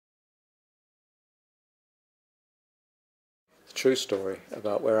the true story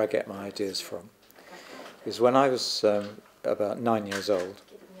about where I get my ideas from is when I was about 9 years old.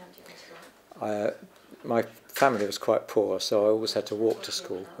 My family was quite poor, so I always had to walk to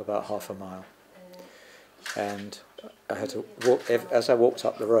school about half a mile. And I had to walk, as I walked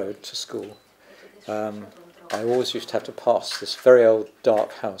up the road to school, I always used to have to pass this very old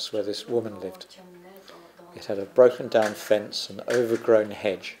dark house where this woman lived. It had a broken down fence, an overgrown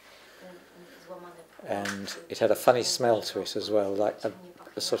hedge, and it had a funny smell to it as well, like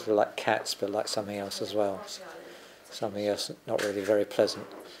a sort of like cats, but like something else as well. Something else not really very pleasant.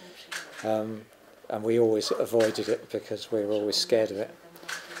 And we always avoided it because we were always scared of it.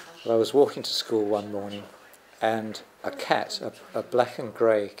 But I was walking to school one morning, and a cat, a black and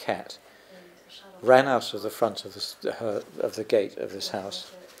grey cat, ran out of the front of the gate of this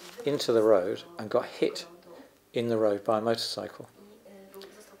house into the road and got hit in the road by a motorcycle.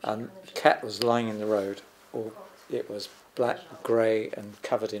 And the cat was lying in the road. It was black, grey and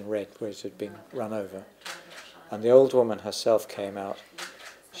covered in red where it had been run over. And the old woman herself came out.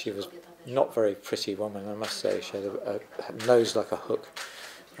 She was not very pretty woman, I must say. She had a nose like a hook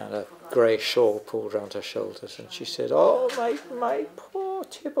and a grey shawl pulled round her shoulders. And she said, "Oh, my poor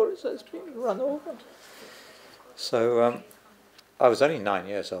Tibbles has been run over." So I was only 9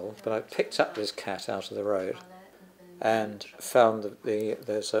 years old, but I picked up this cat out of the road and found that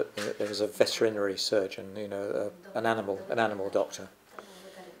there was a veterinary surgeon, an animal doctor.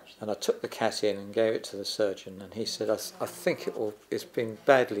 And I took the cat in and gave it to the surgeon, and he said, I think it's been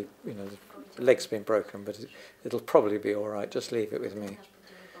badly, the leg's been broken, but it'll probably be all right, just leave it with me.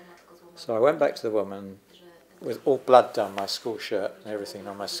 So I went back to the woman with all blood down my school shirt and everything,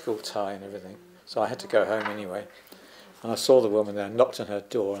 on my school tie and everything. So I had to go home anyway. And I saw the woman there, knocked on her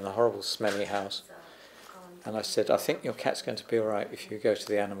door in a horrible smelly house. And I said, "I think your cat's going to be all right if you go to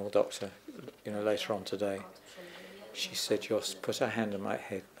the animal doctor, later on today." She said, put her hand on my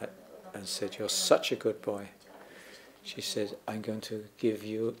head and said, "You're such a good boy." She said, "I'm going to give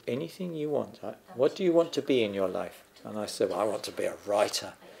you anything you want. What do you want to be in your life?" And I said, "Well, I want to be a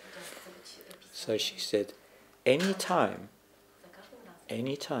writer." So she said, anytime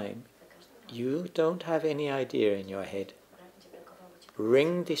you don't have any idea in your head,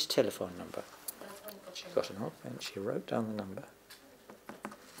 ring this telephone number." She got an off and she wrote down the number.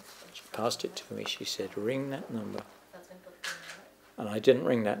 She passed it to me. She said, "Ring that number." And I didn't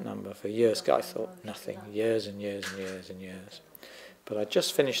ring that number for years. I thought nothing, years and years and years and years. But I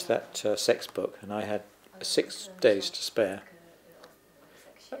just finished that sex book, and I had 6 days to spare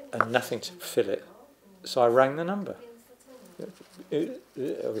and nothing to fill it. So I rang the number.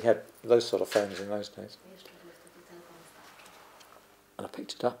 We had those sort of phones in those days. And I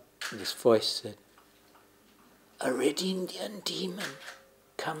picked it up, and this voice said, "A red Indian demon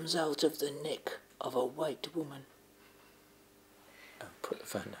comes out of the neck of a white woman." And put the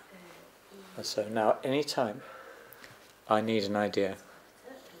phone down. And so now, any time I need an idea,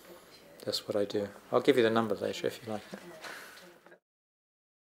 that's what I do. I'll give you the number later if you like it.